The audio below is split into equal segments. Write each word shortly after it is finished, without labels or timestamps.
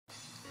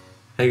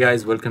Hey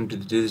guys, welcome to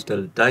the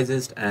Digital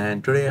Digest,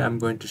 and today I'm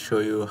going to show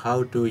you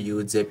how to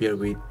use Zapier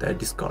with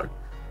Discord.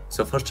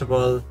 So first of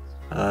all,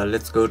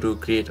 let's go to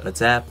create a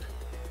Zap,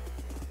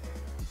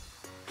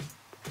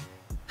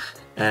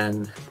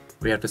 and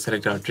we have to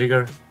select our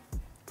trigger.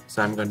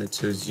 So I'm going to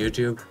choose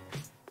YouTube.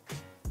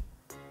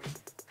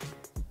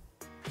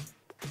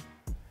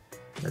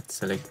 Let's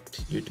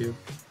select YouTube.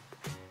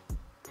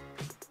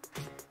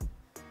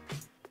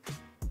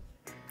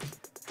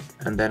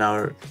 And then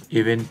our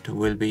event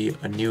will be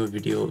a new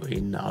video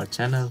in our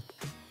channel.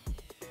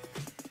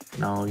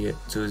 Now you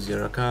choose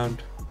your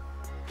account,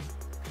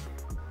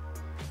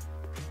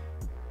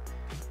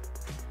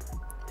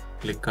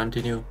 click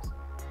continue,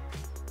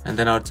 and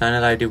then our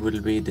channel ID will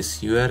be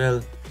this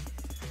URL.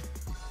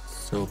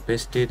 So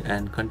paste it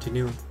and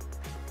continue,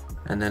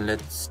 and then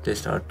let's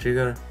test our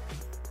trigger.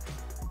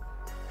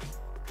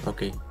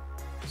 Okay,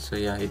 so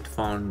yeah, it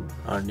found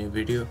our new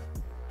video.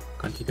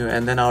 Continue,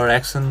 and then our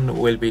action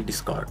will be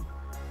Discord.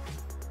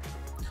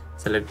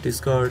 Select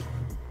Discord,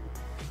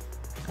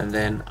 and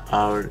then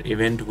our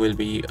event will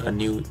be a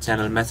new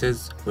channel message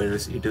where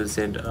it will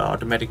send an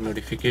automatic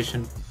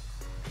notification.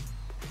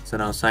 So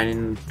now sign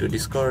in to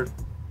Discord.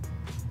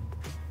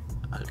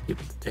 I'll give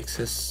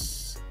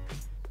access.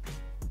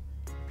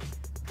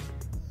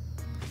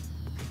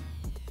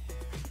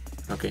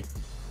 Okay,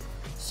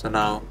 so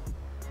now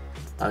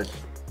I'll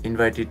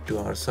invite it to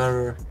our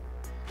server,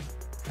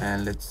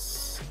 and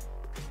let's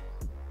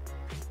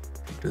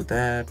do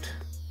that.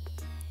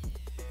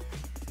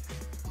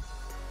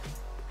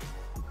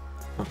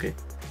 Okay,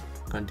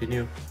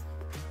 continue,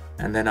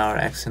 and then our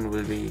action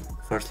will be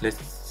first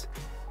let's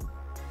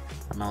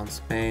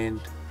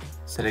announcement,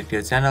 select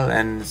your channel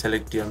and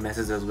select your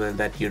message as well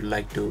that you'd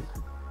like to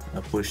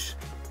push.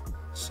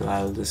 So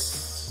I'll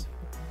just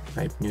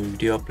type new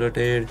video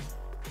uploaded,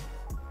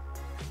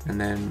 and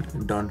then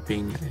don't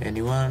ping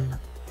anyone,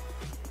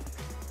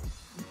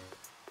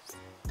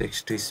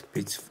 text to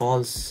speech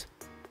false.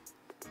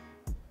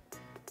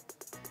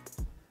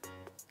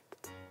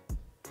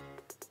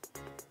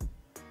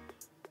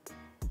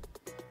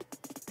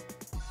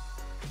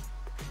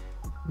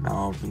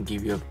 Now we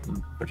give you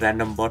a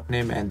random bot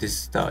name, and this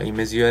is the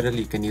image URL.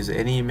 You can use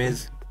any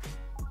image.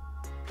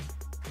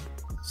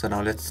 So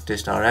now let's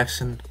test our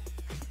action,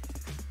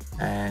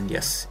 and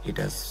yes, it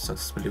has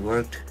successfully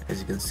worked. As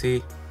you can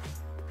see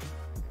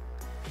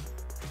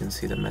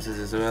the message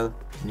as well.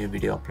 New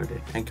video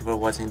uploaded. Thank you for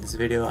watching this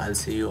video. I'll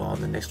see you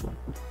on the next one.